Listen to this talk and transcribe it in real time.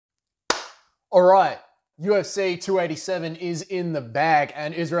All right, UFC 287 is in the bag,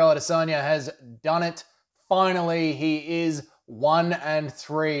 and Israel Adesanya has done it. Finally, he is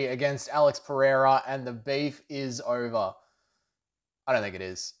 1-3 against Alex Pereira, and the beef is over. I don't think it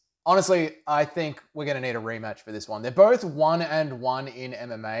is. Honestly, I think we're going to need a rematch for this one. They're both 1-1 in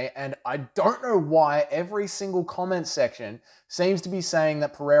MMA, and I don't know why every single comment section seems to be saying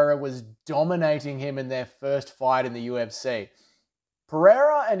that Pereira was dominating him in their first fight in the UFC.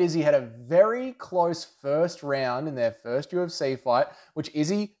 Pereira and Izzy had a very close first round in their first UFC fight, which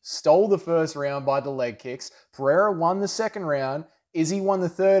Izzy stole the first round by the leg kicks. Pereira won the second round, Izzy won the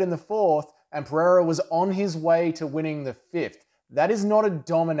third and the fourth, and Pereira was on his way to winning the fifth. That is not a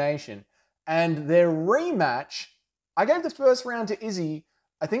domination. And their rematch, I gave the first round to Izzy.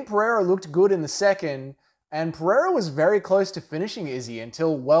 I think Pereira looked good in the second, and Pereira was very close to finishing Izzy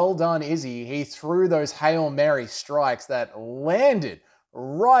until, well done Izzy, he threw those Hail Mary strikes that landed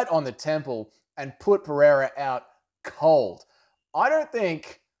right on the temple and put Pereira out cold. I don't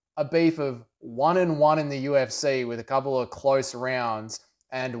think a beef of 1-1 in the UFC with a couple of close rounds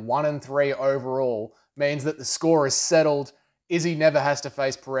and 1-3 overall means that the score is settled. Izzy never has to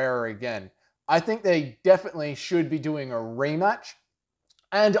face Pereira again. I think they definitely should be doing a rematch.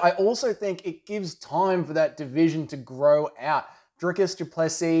 And I also think it gives time for that division to grow out. Dricus du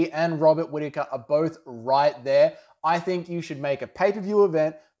Plessis and Robert Whittaker are both right there. I think you should make a pay-per-view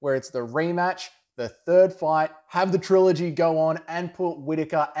event where it's the rematch, the third fight, have the trilogy go on, and put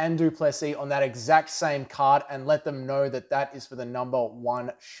Whittaker and du Plessis on that exact same card and let them know that that is for the number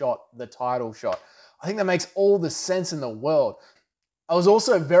one shot, the title shot. I think that makes all the sense in the world. I was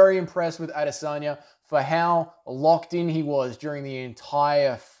also very impressed with Adesanya for how locked in he was during the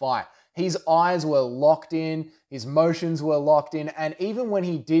entire fight. His eyes were locked in, his motions were locked in, and even when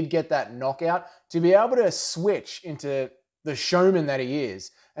he did get that knockout, to be able to switch into the showman that he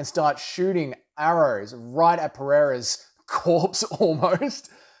is and start shooting arrows right at Pereira's corpse almost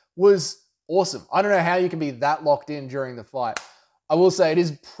was awesome. I don't know how you can be that locked in during the fight. I will say it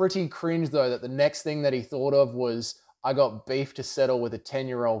is pretty cringe though that the next thing that he thought of was, I got beef to settle with a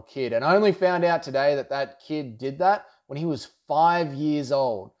 10-year-old kid. And I only found out today that that kid did that when he was 5 years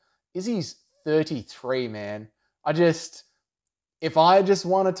old. Izzy's 33, man. If I just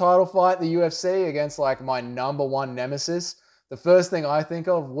won a title fight in the UFC against like my number one nemesis, the first thing I think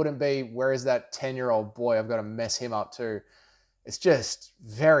of wouldn't be, where is that 10-year-old boy? I've got to mess him up too. It's just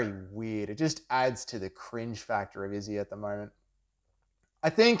very weird. It just adds to the cringe factor of Izzy at the moment.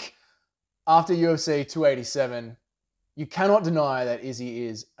 I think after UFC 287, you cannot deny that Izzy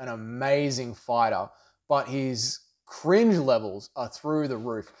is an amazing fighter, but his cringe levels are through the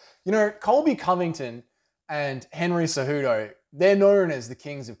roof. You know, Colby Covington and Henry Cejudo, they're known as the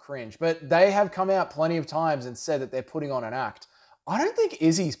kings of cringe, but they have come out plenty of times and said that they're putting on an act. I don't think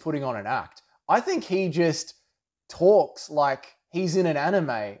Izzy's putting on an act. I think he just talks like he's in an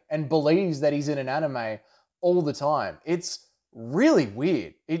anime and believes that he's in an anime all the time. It's really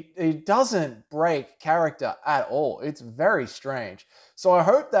weird. It doesn't break character at all. It's very strange. So I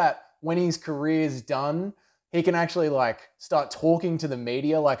hope that when his career's done, he can actually like start talking to the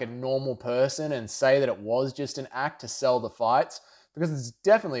media like a normal person and say that it was just an act to sell the fights, because it's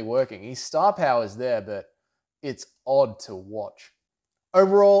definitely working. His star power is there, but it's odd to watch.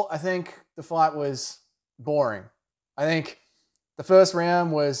 Overall, I think the fight was boring. I think the first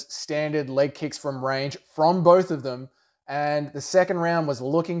round was standard leg kicks from range from both of them. And the second round was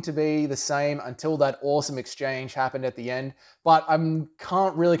looking to be the same until that awesome exchange happened at the end. But I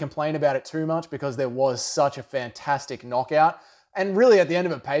can't really complain about it too much because there was such a fantastic knockout. And really at the end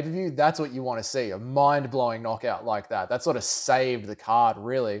of a pay-per-view, that's what you want to see, a mind-blowing knockout like that. That sort of saved the card,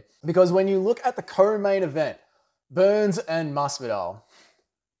 really. Because when you look at the co-main event, Burns and Masvidal,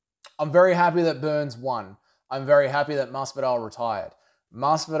 I'm very happy that Burns won. I'm very happy that Masvidal retired.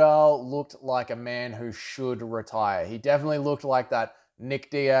 Masvidal looked like a man who should retire. He definitely looked like that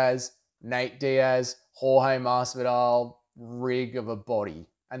Nick Diaz, Nate Diaz, Jorge Masvidal rig of a body.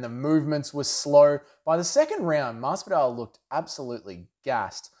 And the movements were slow. By the second round, Masvidal looked absolutely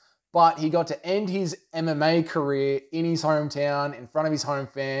gassed. But he got to end his MMA career in his hometown, in front of his home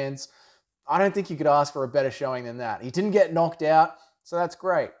fans. I don't think you could ask for a better showing than that. He didn't get knocked out, so that's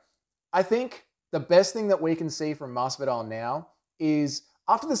great. I think the best thing that we can see from Masvidal now is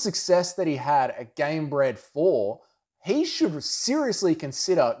after the success that he had at Gamebred 4, he should seriously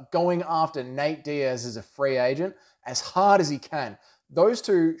consider going after Nate Diaz as a free agent as hard as he can. Those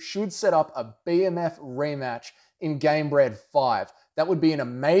two should set up a BMF rematch in Gamebred 5. That would be an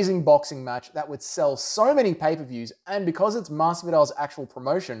amazing boxing match that would sell so many pay-per-views, and because it's Masvidal's actual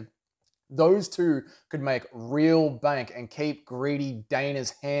promotion, Those two could make real bank and keep greedy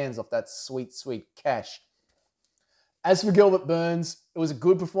Dana's hands off that sweet, sweet cash. As for Gilbert Burns, it was a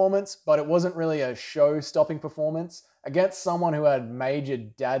good performance, but it wasn't really a show-stopping performance against someone who had major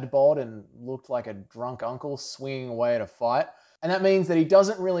dad bod and looked like a drunk uncle swinging away at a fight. And that means that he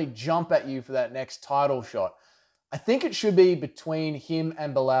doesn't really jump at you for that next title shot. I think it should be between him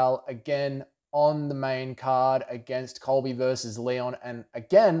and Bilal again on the main card against Colby versus Leon. And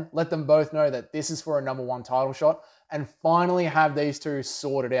again, let them both know that this is for a #1 title shot and finally have these two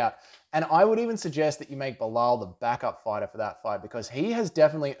sorted out. And I would even suggest that you make Bilal the backup fighter for that fight because he has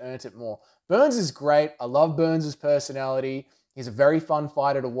definitely earned it more. Burns is great. I love Burns' personality. He's a very fun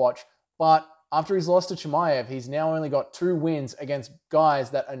fighter to watch. But after he's lost to Chimaev, he's now only got 2 wins against guys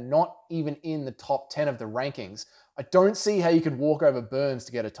that are not even in the top 10 of the rankings. I don't see how you could walk over Burns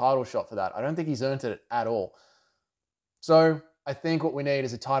to get a title shot for that. I don't think he's earned it at all. So I think what we need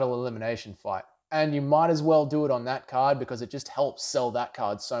is a title elimination fight. And you might as well do it on that card because it just helps sell that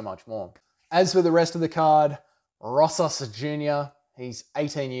card so much more. As for the rest of the card, Rosas Jr., he's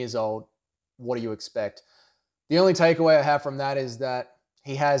 18 years old. What do you expect? The only takeaway I have from that is that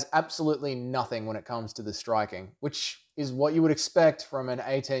he has absolutely nothing when it comes to the striking, which is what you would expect from an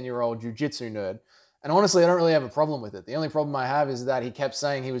 18-year-old jiu-jitsu nerd. And honestly, I don't really have a problem with it. The only problem I have is that he kept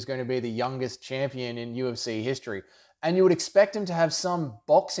saying he was going to be the youngest champion in UFC history. And you would expect him to have some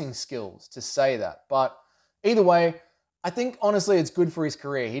boxing skills to say that. But either way, I think honestly it's good for his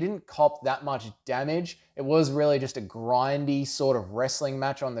career. He didn't cop that much damage. It was really just a grindy sort of wrestling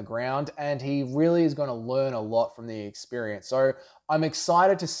match on the ground. And he really is going to learn a lot from the experience. So I'm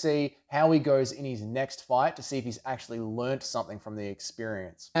excited to see how he goes in his next fight to see if he's actually learnt something from the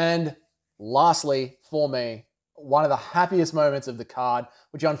experience. And lastly, for me, one of the happiest moments of the card,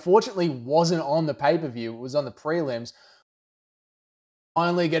 which unfortunately wasn't on the pay-per-view, it was on the prelims,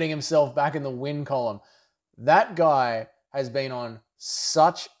 finally getting himself back in the win column. That guy has been on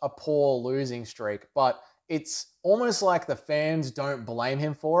such a poor losing streak, but it's almost like the fans don't blame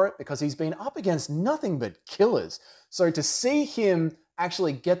him for it because he's been up against nothing but killers. So to see him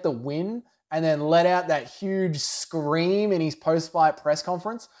actually get the win and then let out that huge scream in his post-fight press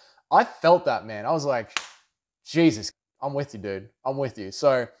conference, I felt that, man. I was like, Jesus, I'm with you, dude. I'm with you.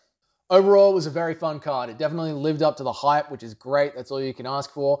 So overall, it was a very fun card. It definitely lived up to the hype, which is great. That's all you can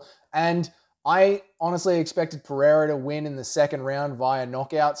ask for. And I honestly expected Pereira to win in the second round via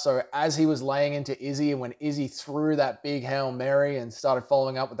knockout. So as he was laying into Izzy, and when Izzy threw that big Hail Mary and started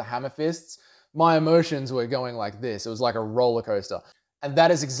following up with the hammer fists, my emotions were going like this. It was like a roller coaster. And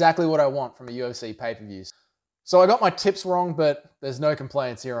that is exactly what I want from a UFC pay-per-view. So I got my tips wrong, but there's no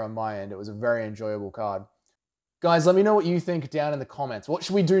complaints here on my end. It was a very enjoyable card. Guys, let me know what you think down in the comments. What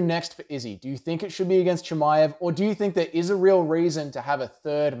should we do next for Izzy? Do you think it should be against Chimaev, or do you think there is a real reason to have a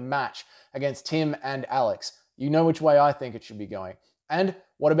third match against Tim and Alex? You know which way I think it should be going. And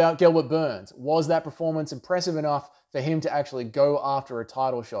what about Gilbert Burns? Was that performance impressive enough for him to actually go after a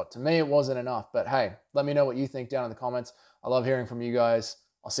title shot? To me, it wasn't enough, but hey, let me know what you think down in the comments. I love hearing from you guys.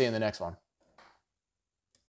 I'll see you in the next one.